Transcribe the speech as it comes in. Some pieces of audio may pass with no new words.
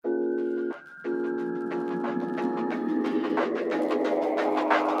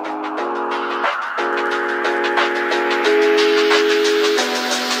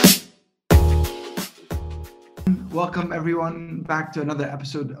everyone back to another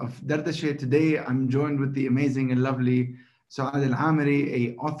episode of Dardashe. Today, I'm joined with the amazing and lovely Suad Amiry,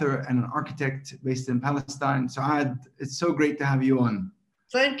 an author and an architect based in Palestine. Suad, it's so great to have you on.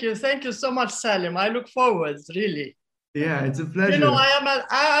 Thank you so much, Salim. I look forward, really. Yeah, it's a pleasure. You know, I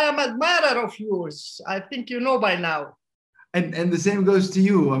am an admirer of yours. I think you know by now. And the same goes to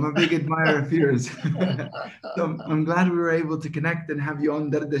you. I'm a big admirer of yours. So I'm glad we were able to connect and have you on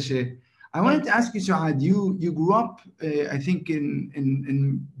Dardashe. I wanted to ask you, Suad, you grew up, I think,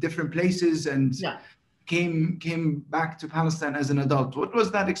 in different places and came back to Palestine as an adult. What was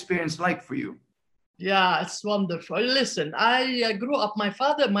that experience like for you? Yeah, it's wonderful. Listen, I grew up,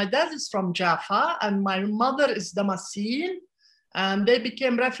 my dad is from Jaffa and my mother is Damascene. And they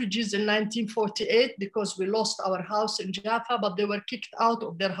became refugees in 1948 because we lost our house in Jaffa, but they were kicked out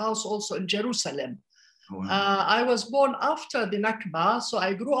of their house also in Jerusalem. Wow. I was born after the Nakba, so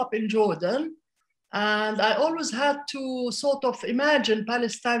I grew up in Jordan. And I always had to sort of imagine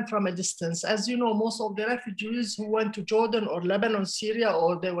Palestine from a distance. As you know, most of the refugees who went to Jordan or Lebanon, Syria,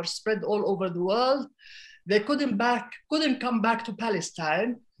 or they were spread all over the world, they couldn't come back to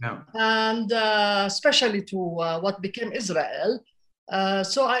Palestine. No. And especially to what became Israel.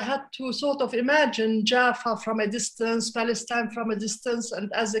 So I had to sort of imagine Jaffa from a distance, Palestine from a distance.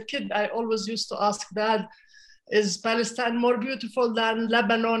 And as a kid, I always used to ask Dad, is Palestine more beautiful than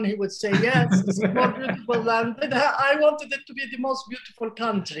Lebanon? He would say, yes, it's more beautiful than, I wanted it to be the most beautiful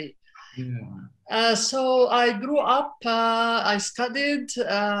country. Yeah. So I grew up, I studied,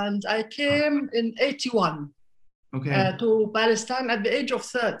 and I came in 81 to Palestine at the age of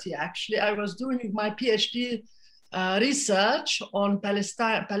 30, actually. I was doing my PhD research on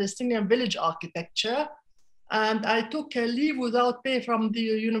Palestinian village architecture. And I took a leave without pay from the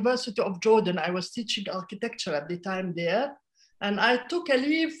University of Jordan. I was teaching architecture at the time there. And I took a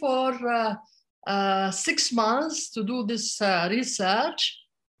leave for 6 months to do this research.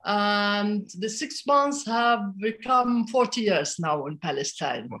 And the 6 months have become 40 years now in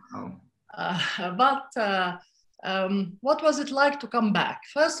Palestine. Wow. What was it like to come back?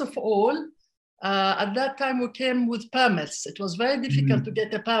 First of all, at that time we came with permits. It was very difficult to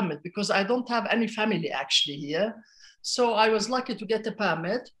get a permit because I don't have any family actually here. So I was lucky to get a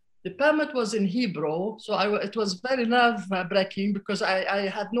permit. The permit was in Hebrew. So it was very nerve-wracking because I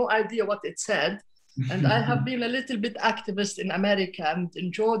had no idea what it said. And I have been a little bit activist in America and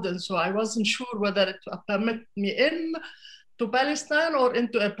in Jordan. So I wasn't sure whether it would permit me in to Palestine or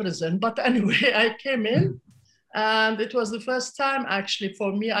into a prison. But anyway, I came in. And it was the first time actually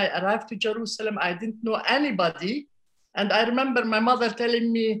for me. I arrived to Jerusalem. I didn't know anybody. And I remember my mother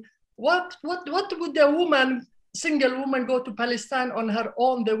telling me, what would a single woman go to Palestine on her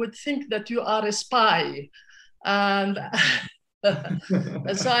own? They would think that you are a spy. And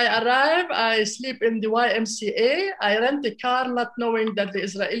so I arrive, I sleep in the YMCA. I rent a car, not knowing that the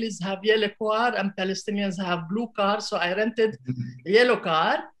Israelis have yellow car and Palestinians have blue car. So I rented a yellow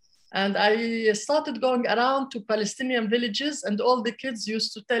car. And I started going around to Palestinian villages, and all the kids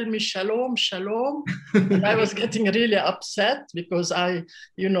used to tell me, shalom, shalom. And I was getting really upset because I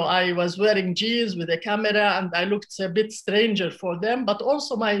was wearing jeans with a camera and I looked a bit stranger for them, but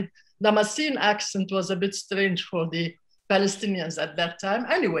also my Damascene accent was a bit strange for the Palestinians at that time.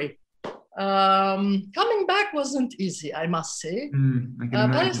 Anyway, coming back wasn't easy, I must say.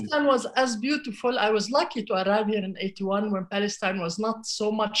 Palestine was as beautiful. I was lucky to arrive here in 81 when Palestine was not so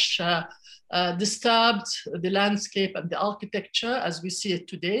much disturbed, the landscape and the architecture as we see it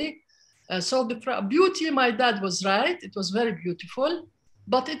today. So the beauty, my dad was right. It was very beautiful,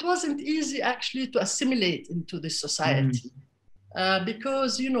 but it wasn't easy actually to assimilate into this society.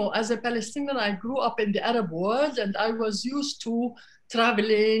 Because, as a Palestinian, I grew up in the Arab world and I was used to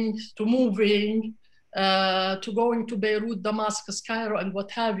traveling, to moving, to going to Beirut, Damascus, Cairo, and what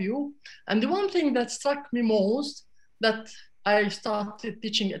have you. And the one thing that struck me most, that I started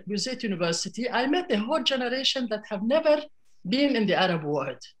teaching at Birzeit University, I met a whole generation that have never been in the Arab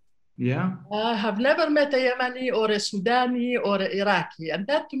world. Yeah. I have never met a Yemeni or a Sudani or an Iraqi. And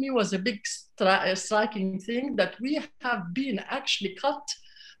that to me was a big striking thing, that we have been actually cut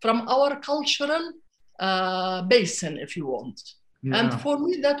from our cultural basin, if you want. Yeah. And for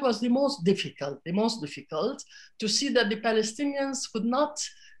me, that was the most difficult to see that the Palestinians could not,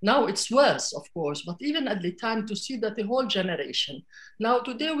 now it's worse, of course, but even at the time to see that the whole generation. Now,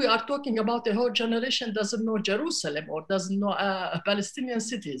 today we are talking about a whole generation doesn't know Jerusalem or doesn't know Palestinian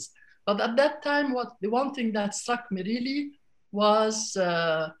cities. But at that time, the one thing that struck me really was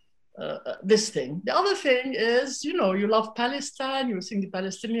this thing. The other thing is, you love Palestine, you think the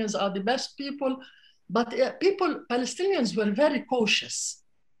Palestinians are the best people, but Palestinians were very cautious.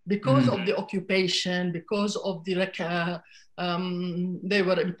 because of the occupation, because of the they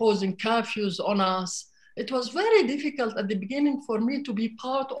were imposing curfews on us. It was very difficult at the beginning for me to be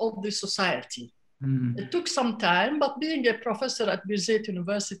part of the society. It took some time, but being a professor at Birzeit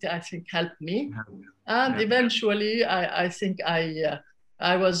University, I think, helped me. And eventually, I think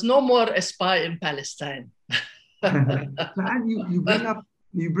I was no more a spy in Palestine. Suad,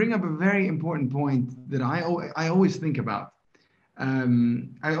 you bring up a very important point that I always think about.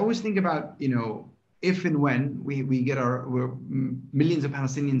 I always think about, you know, if and when we get millions of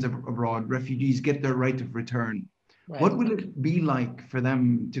Palestinians abroad, refugees get their right of return. Right. What will it be like for them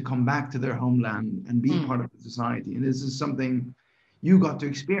to come back to their homeland and be part of the society? And this is something you got to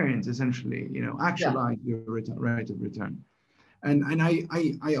experience, essentially, you know, actualize your right of return. And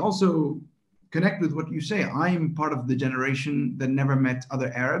I also connect with what you say. I'm part of the generation that never met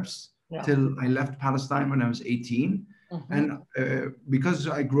other Arabs till I left Palestine when I was 18. And because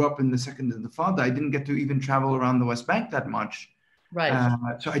I grew up in the Second Intifada, I didn't get to even travel around the West Bank that much. Right.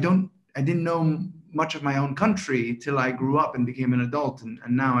 So I didn't know much of my own country till I grew up and became an adult, and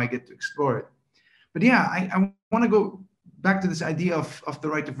now I get to explore it. But yeah, I want to go back to this idea of the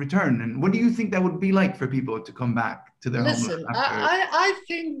right of return. And what do you think that would be like for people to come back to their homeland? Listen, I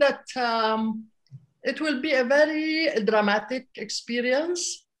think that it will be a very dramatic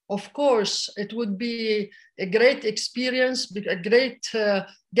experience. Of course, it would be a great experience, a great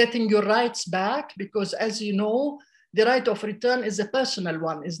getting your rights back, because as you know, the right of return is a personal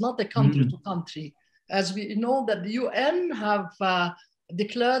one, it's not a country to country. As we know that the UN have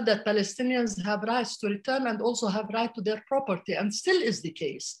declared that Palestinians have rights to return and also have right to their property, and still is the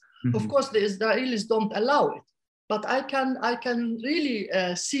case. Of course, the Israelis don't allow it, but I can really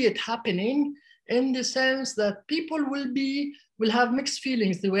see it happening in the sense that people will have mixed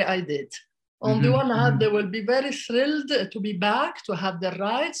feelings the way I did. On the one hand, they will be very thrilled to be back, to have their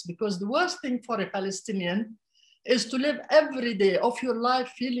rights, because the worst thing for a Palestinian is to live every day of your life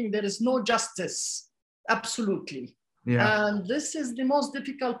feeling there is no justice. Absolutely. Yeah. And this is the most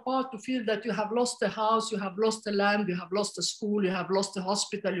difficult part, to feel that you have lost a house, you have lost a land, you have lost a school, you have lost a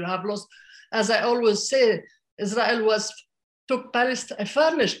hospital, you have lost, as I always say, Israel took Palestine, a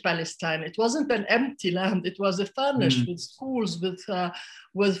furnished Palestine. It wasn't an empty land. It was a furnished with schools,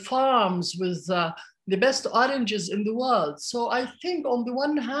 with farms, with the best oranges in the world. So I think on the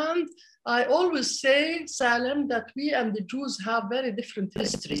one hand, I always say, Salem, that we and the Jews have very different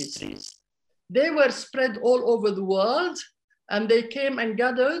histories. They were spread all over the world, and they came and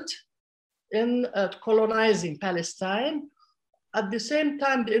gathered in colonizing Palestine. At the same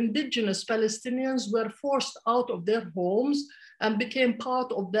time, the indigenous Palestinians were forced out of their homes and became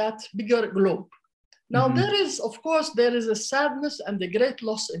part of that bigger globe. Now, there is, of course, there is a sadness and a great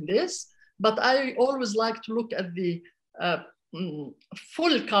loss in this, but I always like to look at the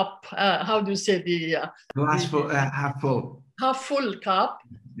full cup, how do you say, the glass full, half full. Half full cup,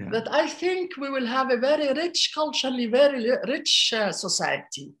 that I think we will have a very rich, culturally very rich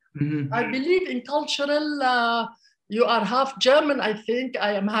society. I believe in cultural, you are half German, I think.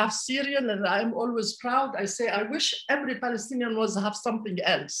 I am half Syrian, and I'm always proud. I say, I wish every Palestinian was have something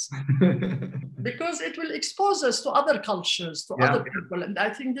else, because it will expose us to other cultures, to other people. And I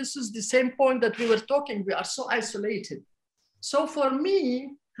think this is the same point that we were talking. We are so isolated. So for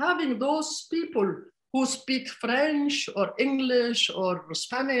me, having those people who speak French or English or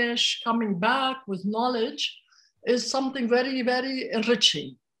Spanish coming back with knowledge is something very, very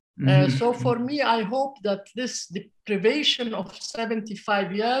enriching. So for me, I hope that this deprivation of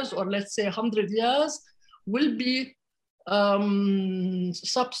 75 years, or let's say 100 years, will be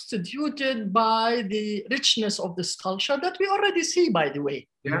substituted by the richness of this culture that we already see, by the way.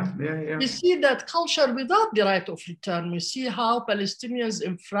 We see that culture without the right of return. We see how Palestinians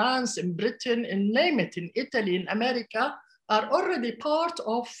in France, in Britain, in name it, in Italy, in America, are already part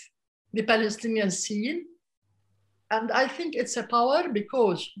of the Palestinian scene. And I think it's a power,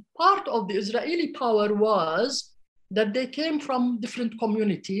 because part of the Israeli power was that they came from different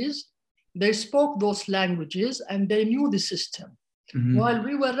communities. They spoke those languages and they knew the system. While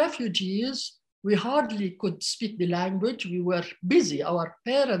we were refugees, we hardly could speak the language. We were busy. Our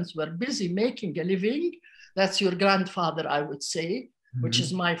parents were busy making a living. That's your grandfather, I would say, which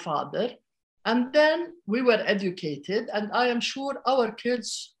is my father. And then we were educated. And I am sure our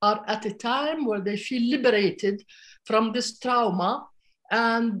kids are at a time where they feel liberated from this trauma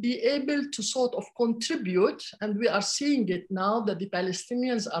and be able to sort of contribute. And we are seeing it now that the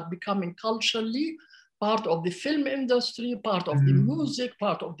Palestinians are becoming culturally part of the film industry, part of the music,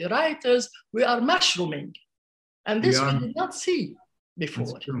 part of the writers. We are mushrooming. And this we did not see before.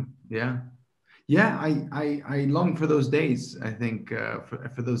 That's true. Yeah. Yeah, I long for those days. I think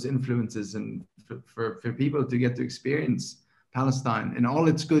for those influences and for people to get to experience Palestine in all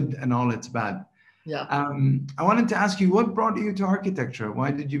its good and all its bad. Yeah. I wanted to ask you, what brought you to architecture?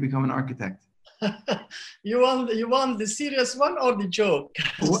 Why did you become an architect? You want the serious one or the joke?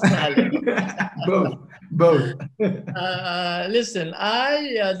 Both, both. Listen,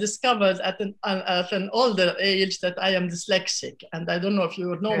 I discovered at an older age that I am dyslexic, and I don't know if you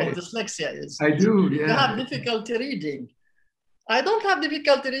know what dyslexia is. I do, You yeah. have difficulty reading. I don't have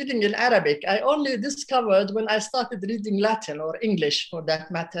difficulty reading in Arabic. I only discovered when I started reading Latin or English, for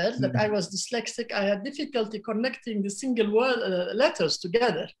that matter, that I was dyslexic. I had difficulty connecting the single word letters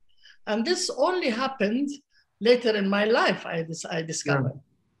together. And this only happened later in my life, I discovered.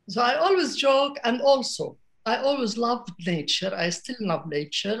 Yeah. So I always joke, and also I always loved nature. I still love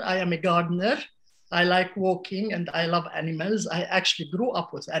nature. I am a gardener. I like walking and I love animals. I actually grew up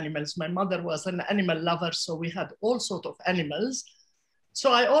with animals. My mother was an animal lover, so we had all sorts of animals.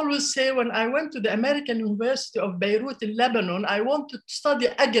 So I always say when I went to the American University of Beirut in Lebanon, I wanted to study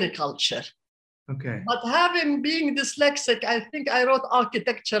agriculture. Okay. But being dyslexic, I think I wrote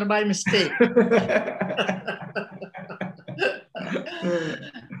architecture by mistake.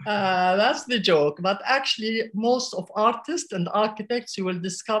 That's the joke. But actually, most of artists and architects, you will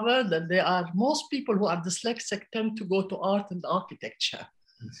discover that most people who are dyslexic tend to go to art and architecture.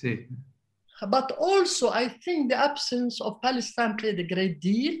 I see. But also, I think the absence of Palestine played a great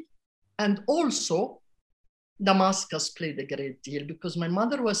deal. And also, Damascus played a great deal because my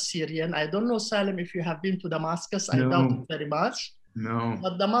mother was Syrian. I don't know, Salim, if you have been to Damascus. I doubt it very much. No.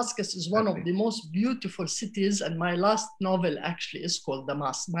 But Damascus is one of the most beautiful cities. And my last novel actually is called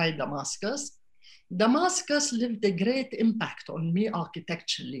My Damascus. Damascus left a great impact on me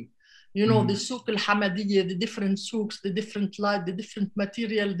architecturally. You know, the Souk al-Hamadiyya, the different souks, the different light, the different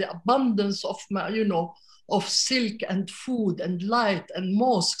material, the abundance of, of silk and food and light and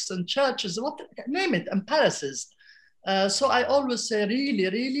mosques and churches, name it, and palaces. So I always say, really,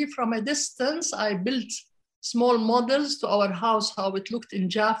 really, from a distance, I built small models to our house, how it looked in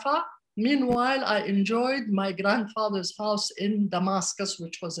Jaffa. Meanwhile, I enjoyed my grandfather's house in Damascus,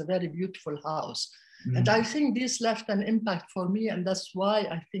 which was a very beautiful house. And I think this left an impact for me, and that's why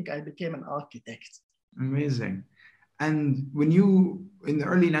I think I became an architect. Amazing. And when you, in the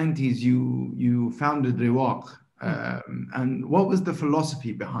early 90s, you founded Rewaq, and what was the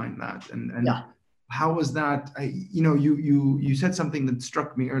philosophy behind that? And how was that? You said something that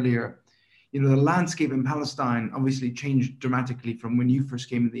struck me earlier. You know, the landscape in Palestine obviously changed dramatically from when you first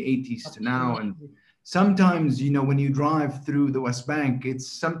came in the 80s to now. And sometimes, when you drive through the West Bank,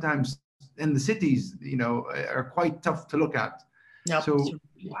 it's sometimes in the cities, are quite tough to look at. Yep. So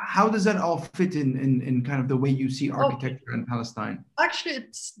how does that all fit in kind of the way you see architecture in Palestine? Actually,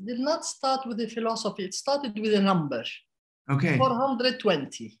 it did not start with a philosophy. It started with a number. Okay.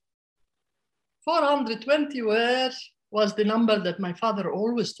 420. 420 was the number that my father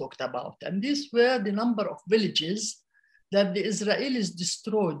always talked about. And these were the number of villages that the Israelis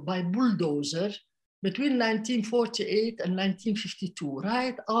destroyed by bulldozer between 1948 and 1952,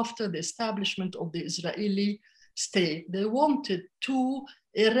 right after the establishment of the Israeli state. They wanted to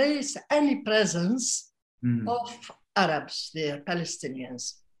erase any presence of Arabs, the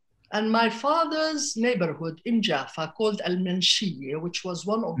Palestinians. And my father's neighborhood in Jaffa, called Al-Manshiyya, which was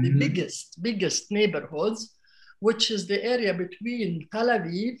one of the biggest neighborhoods, which is the area between Tel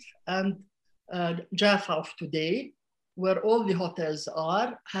Aviv and Jaffa of today, where all the hotels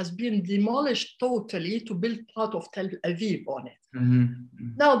are, has been demolished totally to build part of Tel Aviv on it.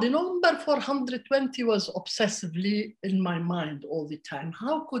 Now, the number 420 was obsessively in my mind all the time.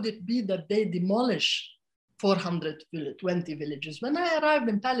 How could it be that they demolish 420 villages? When I arrived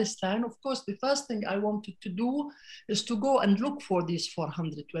in Palestine, of course, the first thing I wanted to do is to go and look for these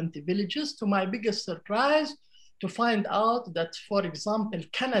 420 villages. To my biggest surprise, to find out that, for example,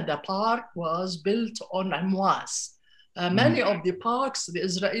 Canada Park was built on Amwas. Many of the parks, the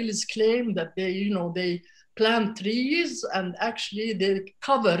Israelis claim that they plant trees and actually they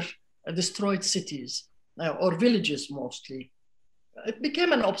cover destroyed cities or villages mostly. It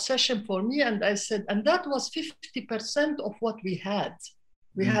became an obsession for me, and I said, and that was 50% of what we had.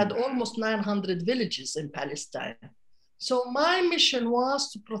 We had almost 900 villages in Palestine. So my mission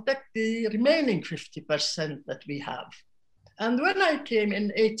was to protect the remaining 50% that we have. And when I came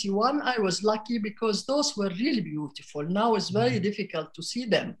in 81, I was lucky because those were really beautiful. Now it's very difficult to see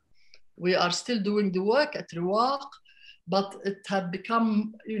them. We are still doing the work at Rewaq, but it had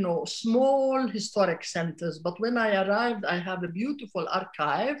become, small historic centers. But when I arrived, I have a beautiful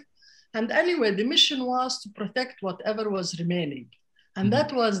archive. And anyway, the mission was to protect whatever was remaining. And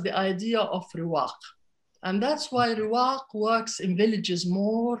that was the idea of Riwaq. And that's why Riwaq works in villages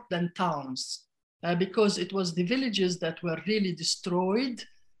more than towns, because it was the villages that were really destroyed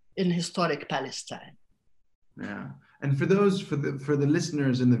in historic Palestine. Yeah. And for those, for the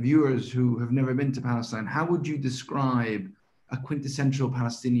listeners and the viewers who have never been to Palestine, how would you describe a quintessential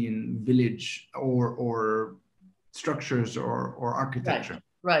Palestinian village or structures or architecture?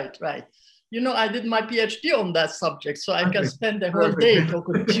 Right. You know, I did my PhD on that subject, so I can spend the whole day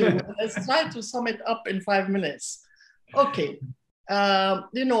talking to you. Let's try to sum it up in 5 minutes. Okay.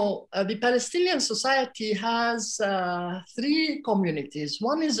 You know, the Palestinian society has 3 communities.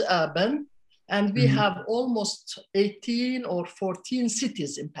 One is urban, and we have almost 18 or 14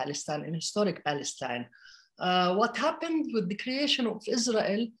 cities in Palestine, in historic Palestine. What happened with the creation of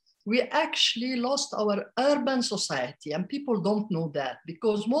Israel, we actually lost our urban society, and people don't know that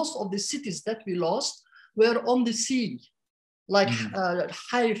because most of the cities that we lost were on the sea, like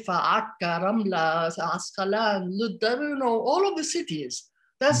Haifa, Akka, Ramla, Asqalan, Lud, you know, all of the cities.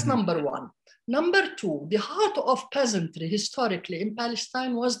 That's number 1. Number 2, the heart of peasantry historically in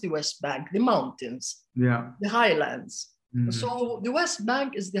Palestine was the West Bank, the mountains, the highlands. So the West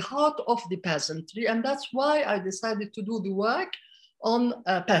Bank is the heart of the peasantry, and that's why I decided to do the work on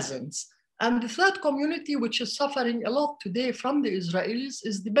peasants. And the third community, which is suffering a lot today from the Israelis,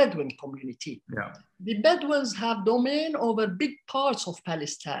 is the Bedouin community. The Bedouins have domain over big parts of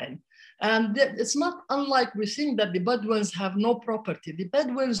Palestine. And it's not unlike we think that the Bedouins have no property. The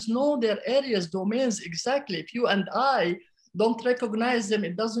Bedouins know their areas, domains exactly. If you and I don't recognize them,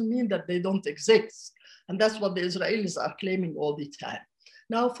 it doesn't mean that they don't exist. And that's what the Israelis are claiming all the time.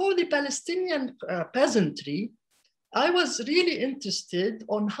 Now, for the Palestinian peasantry, I was really interested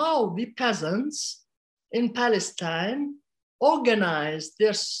on how the peasants in Palestine organized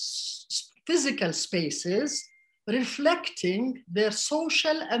their physical spaces, reflecting their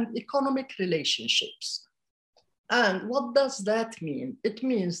social and economic relationships. And what does that mean? It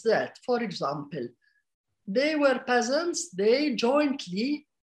means that, for example, they were peasants, they jointly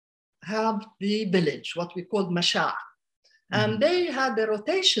have the village, what we call masha', and they had a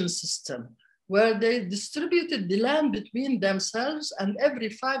rotation system where they distributed the land between themselves, and every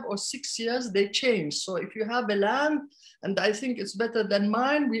 5 or 6 years they change. So if you have a land, and I think it's better than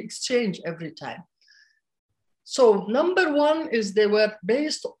mine, we exchange every time. So number 1 is they were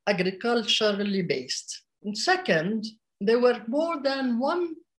based, agriculturally based. And second, there were more than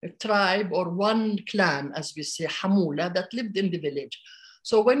one tribe or one clan, as we say, Hamula, that lived in the village.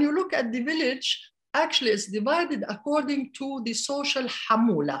 So when you look at the village, actually it's divided according to the social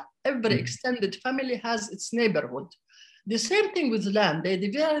Hamula. Every extended family has its neighborhood. The same thing with land. They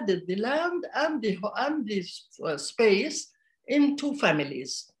divided the land and the space into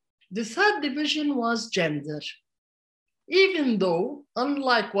families. The third division was gender. Even though,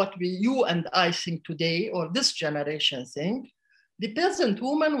 unlike what you and I think today, or this generation think, the peasant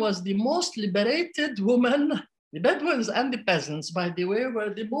woman was the most liberated woman. The Bedouins and the peasants, by the way,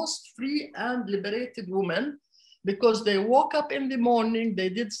 were the most free and liberated women, because they woke up in the morning, they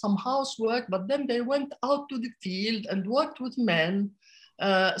did some housework, but then they went out to the field and worked with men,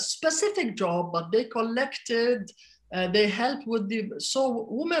 specific job, but they collected, they helped with so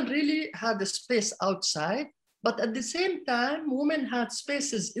women really had a space outside, but at the same time, women had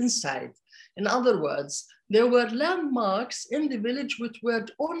spaces inside. In other words, there were landmarks in the village which were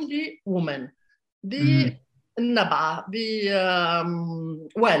only women. The Naba, the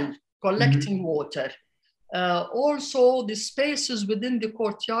well, collecting water. Also, the spaces within the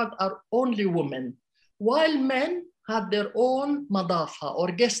courtyard are only women, while men had their own madafa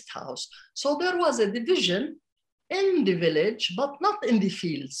or guest house. So there was a division in the village, but not in the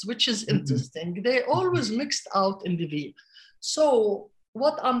fields, which is interesting. They always mixed out in the field. So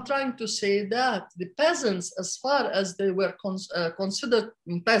what I'm trying to say that the peasants, as far as they were considered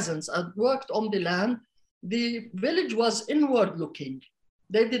peasants and worked on the land, the village was inward looking.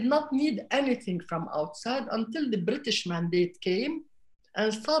 They did not need anything from outside until the British mandate came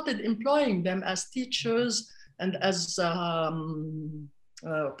and started employing them as teachers and as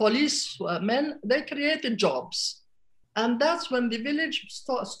policemen. They created jobs. And that's when the village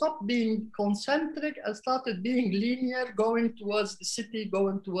stopped being concentric and started being linear, going towards the city,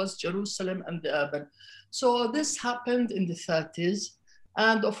 going towards Jerusalem and the urban. So this happened in the 30s.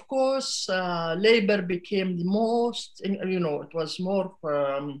 And of course, labor became the most, it was more,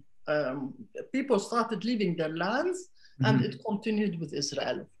 people started leaving their lands, and it continued with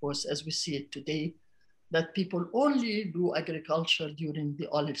Israel, of course, as we see it today, that people only do agriculture during the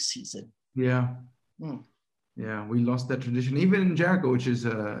olive season. Yeah. Yeah, we lost that tradition. Even in Jericho, which is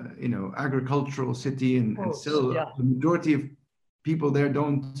a agricultural city, and still the majority of people there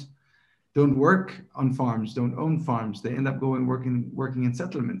don't work on farms, don't own farms. They end up going working in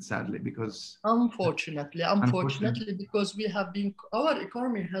settlements, sadly, because unfortunately, because our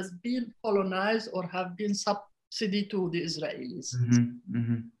economy has been colonized or have been subsidy to the Israelis.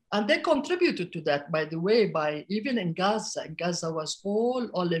 And they contributed to that, by the way, by even in Gaza. Gaza was all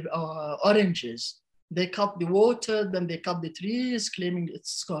oranges. They cut the water, then they cut the trees, claiming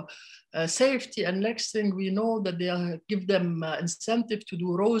it's safety. And next thing we know that they give them incentive to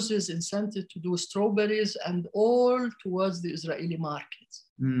do roses, incentive to do strawberries, and all towards the Israeli markets.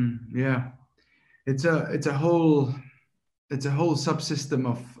 Yeah, it's a whole subsystem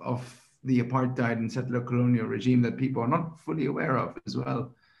of the apartheid and settler colonial regime that people are not fully aware of as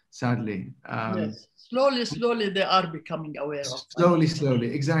well. Sadly. Yes, slowly they are becoming aware of. Slowly,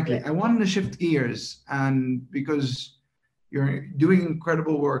 exactly. Yeah. I wanted to shift gears, and because you're doing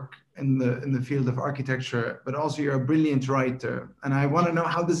incredible work in the field of architecture, but also you're a brilliant writer. And I want to know,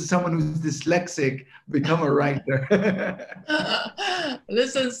 how does someone who's dyslexic become a writer?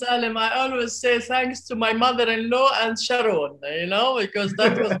 Listen, Salim, I always say thanks to my mother-in-law and Sharon, because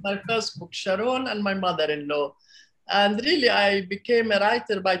that was my first book, Sharon and my mother-in-law. And really, I became a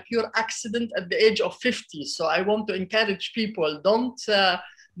writer by pure accident at the age of 50. So I want to encourage people,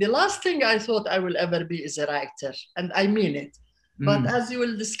 the last thing I thought I will ever be is a writer, and I mean it. But as you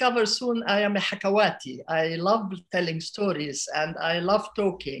will discover soon, I am a hakawati. I love telling stories and I love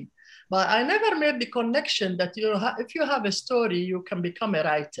talking. But I never made the connection that if you have a story, you can become a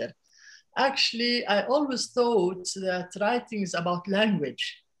writer. Actually, I always thought that writing is about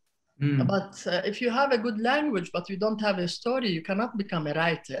language. But if you have a good language, but you don't have a story, you cannot become a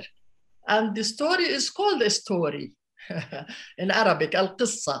writer. And the story is called a story in Arabic,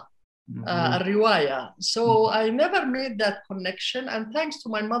 al-qissa, al-riwaya. So I never made that connection. And thanks to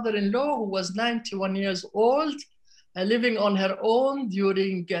my mother-in-law, who was 91 years old, living on her own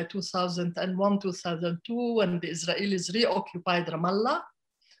during 2001, 2002, when the Israelis reoccupied Ramallah.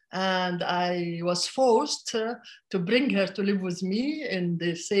 And I was forced to bring her to live with me in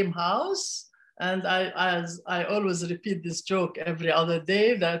the same house. And as I always repeat this joke every other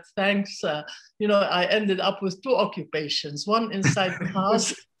day, that thanks, I ended up with two occupations, one inside the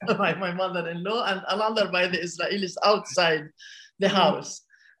house by my mother-in-law and another by the Israelis outside the house.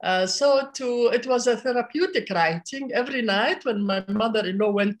 It was a therapeutic writing. Every night when my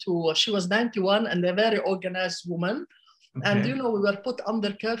mother-in-law she was 91 and a very organized woman. Okay. And, we were put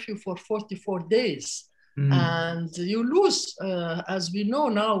under curfew for 44 days. And you lose, as we know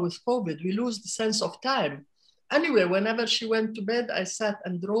now with COVID, we lose the sense of time. Anyway, whenever she went to bed, I sat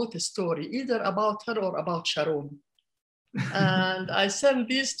and wrote a story, either about her or about Sharon. And I sent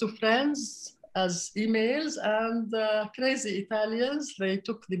these to friends as emails, and crazy Italians, they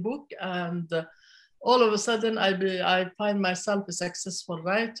took the book, and all of a sudden, I find myself a successful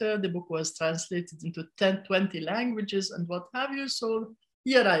writer. The book was translated into 10, 20 languages and what have you. So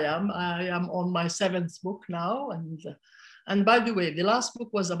here I am. I am on my 7th book now. And by the way, the last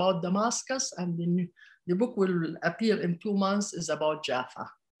book was about Damascus, and the book will appear in 2 months, is about Jaffa.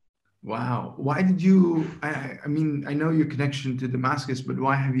 Wow. Why did you, I mean, I know your connection to Damascus, but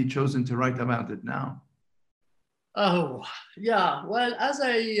why have you chosen to write about it now? Oh, yeah. Well, as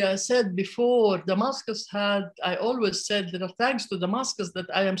I said before, Damascus I always said that thanks to Damascus that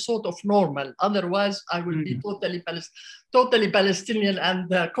I am sort of normal. Otherwise, I will be totally Palestinian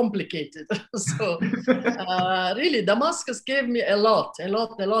and complicated. So really, Damascus gave me a lot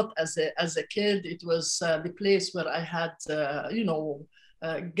as a kid. It was the place where I had,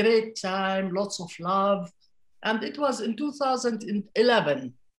 a great time, lots of love. And it was in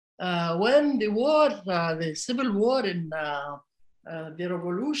 2011. When the civil war in the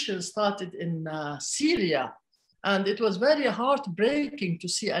revolution started in Syria, and it was very heartbreaking to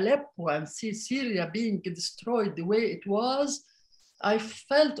see Aleppo and see Syria being destroyed the way it was. I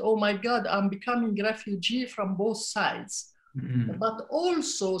felt, oh my God, I'm becoming a refugee from both sides. But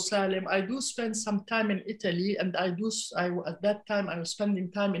also, Salim, I do spend some time in Italy, and at that time I was spending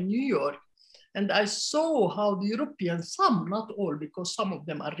time in New York. And I saw how the Europeans, some, not all, because some of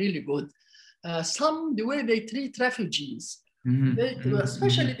them are really good, the way they treat refugees,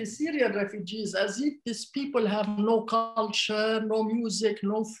 especially the Syrian refugees, as if these people have no culture, no music,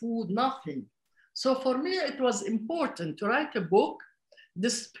 no food, nothing. So for me, it was important to write a book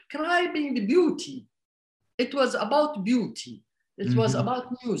describing the beauty. It was about beauty. It was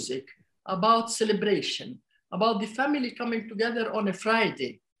about music, about celebration, about the family coming together on a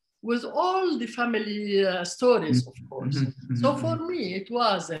Friday, with all the family stories, of course. So for me, it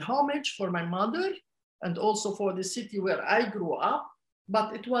was a homage for my mother and also for the city where I grew up,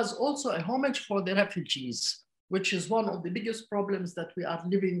 but it was also a homage for the refugees. which is one of the biggest problems that we are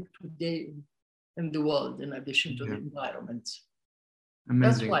living today in the world, in addition to the environment. Amazing.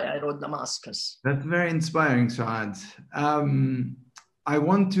 That's why I wrote Damascus. That's very inspiring, Suad. I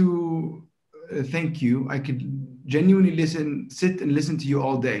want to thank you. I could genuinely sit and listen to you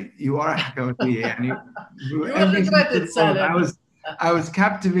all day. You are a Hakawatiyya. You will regret it, Salim. I was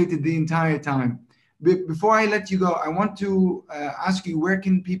captivated the entire time. Before I let you go, I want to ask you, where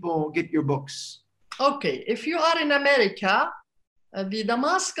can people get your books? Okay, if you are in America, the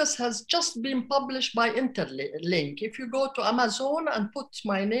Damascus has just been published by Interlink. If you go to Amazon and put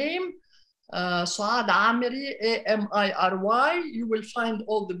my name, Suad Amiry, A-M-I-R-Y, you will find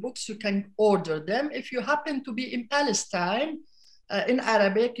all the books. You can order them. If you happen to be in Palestine, in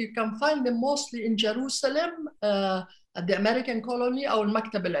Arabic, you can find them mostly in Jerusalem, at the American colony, أو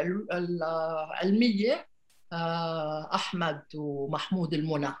المكتبة العلمية أحمد ومحمود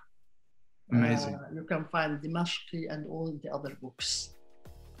المنى. Amazing. You can find Dimashqi and all the other books.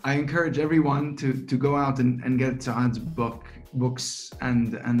 I encourage everyone to go out and get Suad's books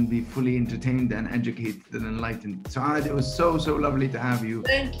and be fully entertained and educated and enlightened. Suad, it was so lovely to have you.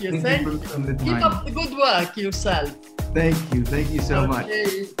 Thank you. Keep up the good work yourself. Thank you so much.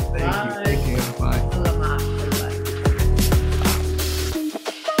 Bye.